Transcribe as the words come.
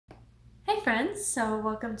friends, so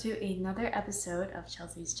welcome to another episode of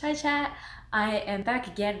Chelsea's Chai Chat. I am back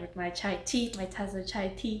again with my chai tea, my Tesla chai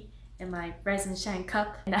tea, and my Rise and Shine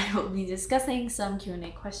cup, and I will be discussing some Q&A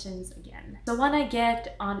questions again. So one I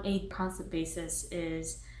get on a constant basis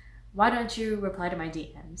is, why don't you reply to my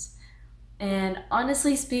DMs? And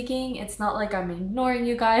honestly speaking, it's not like I'm ignoring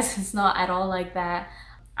you guys, it's not at all like that.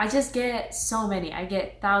 I just get so many, I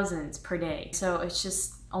get thousands per day, so it's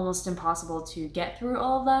just almost impossible to get through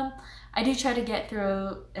all of them. I do try to get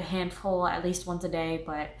through a handful at least once a day,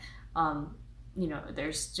 but you know,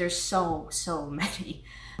 there's so many.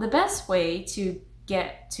 The best way to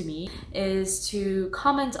get to me is to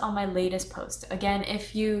comment on my latest post. Again,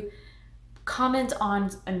 if you comment on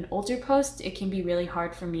an older post, it can be really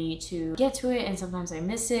hard for me to get to it, and sometimes I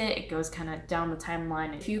miss it. It goes kind of down the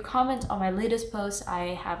timeline. If you comment on my latest post,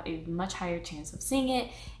 I have a much higher chance of seeing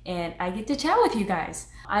it, and I get to chat with you guys.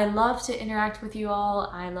 I love to interact with you all.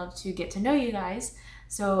 I love to get to know you guys.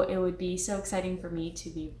 So it would be so exciting for me to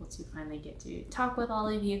be able to finally get to talk with all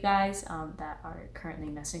of you guys that are currently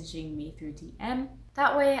messaging me through DM.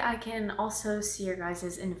 That way I can also see your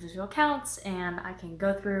guys' individual accounts, and I can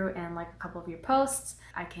go through and like a couple of your posts.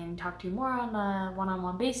 I can talk to you more on a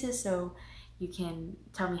one-on-one basis, so you can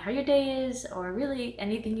tell me how your day is or really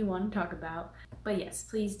anything you want to talk about. But yes,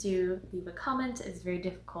 please do leave a comment. It's very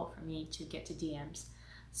difficult for me to get to DMs.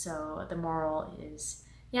 So the moral is,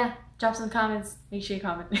 yeah, drop some comments, make sure you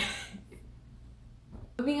comment.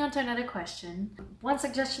 Moving on to another question. One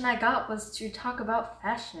suggestion I got was to talk about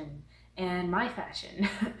fashion and my fashion.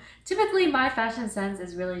 Typically my fashion sense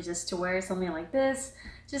is really just to wear something like this,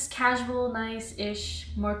 just casual,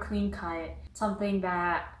 nice-ish, more clean cut, something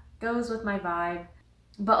that goes with my vibe.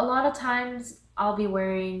 But a lot of times I'll be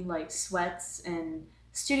wearing like sweats and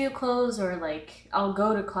studio clothes, or like I'll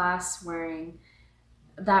go to class wearing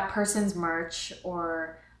that person's merch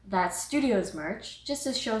or that studio's merch just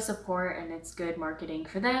to show support, and it's good marketing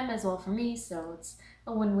for them as well for me, so it's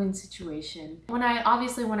a win-win situation. When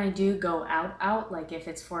I do go out, like if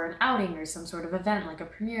it's for an outing or some sort of event like a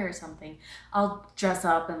premiere or something, I'll dress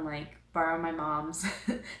up and like borrow my mom's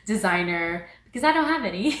designer because I don't have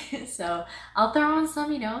any. So I'll throw on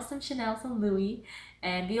some, you know, some Chanel, some Louis,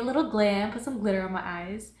 and be a little glam, put some glitter on my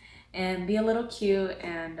eyes, and be a little cute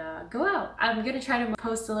and go out. I'm gonna try to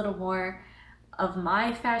post a little more of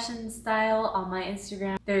my fashion style on my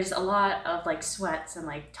Instagram. There's a lot of like sweats and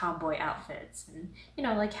like tomboy outfits and, you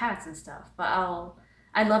know, like hats and stuff, but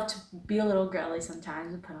I love to be a little girly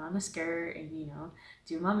sometimes and put on a skirt and, you know,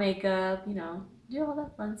 do my makeup, you know, do all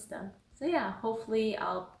that fun stuff. So yeah, hopefully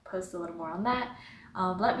I'll post a little more on that.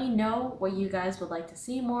 Let me know what you guys would like to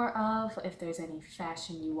see more of, if there's any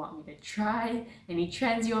fashion you want me to try, any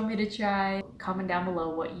trends you want me to try. Comment down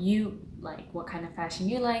below what you like, what kind of fashion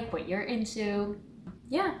you like, what you're into.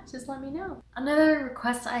 Yeah, just let me know. Another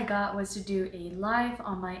request I got was to do a live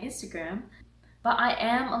on my Instagram, but I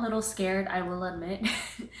am a little scared, I will admit,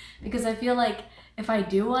 because I feel like if I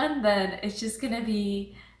do one, then it's just gonna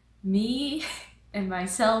be me and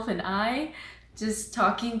myself and I just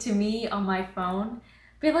talking to me on my phone,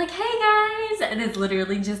 be like, hey guys, and it's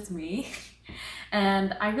literally just me.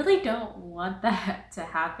 And I really don't want that to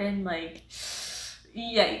happen. Like,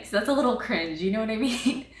 yikes, that's a little cringe, you know what I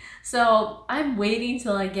mean? So I'm waiting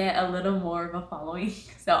till I get a little more of a following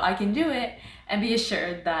so I can do it and be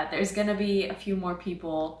assured that there's gonna be a few more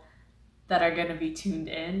people that are gonna be tuned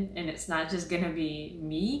in, and it's not just gonna be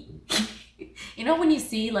me. You know when you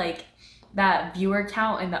see like that viewer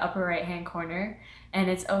count in the upper right hand corner, and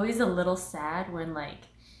it's always a little sad when like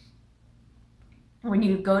when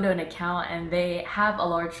you go to an account and they have a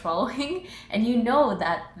large following and you know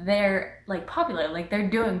that they're like popular, like they're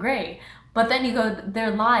doing great, but then you go,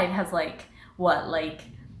 their live has like what, like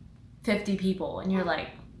 50 people, and you're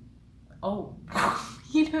like, oh.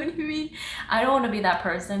 You know what I mean? I don't want to be that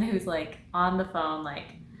person who's like on the phone like,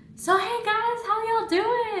 so hey guys, how y'all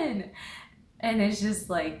doing? And it's just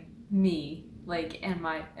like me, like, and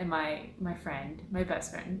my friend, my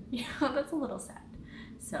best friend. You know, that's a little sad.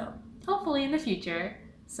 So hopefully in the future,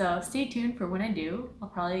 so stay tuned for when I do. I'll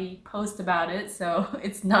probably post about it, so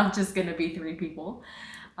it's not just gonna be 3 people.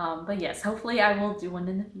 But yes, hopefully I will do one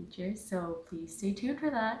in the future, so please stay tuned for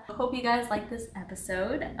that. I hope you guys like this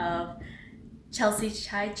episode of Chelsea's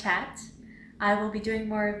Chai Chat. I will be doing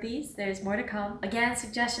more of these. There's more to come. Again,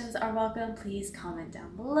 suggestions are welcome. Please comment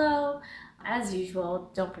down below. As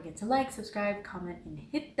usual, don't forget to like, subscribe, comment, and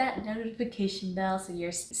hit that notification bell so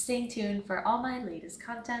you're staying tuned for all my latest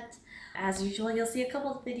content. As usual, you'll see a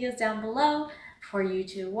couple of videos down below for you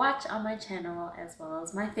to watch on my channel, as well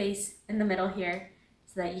as my face in the middle here,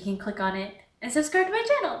 so that you can click on it and subscribe to my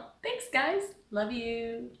channel. Thanks guys, love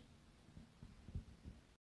you.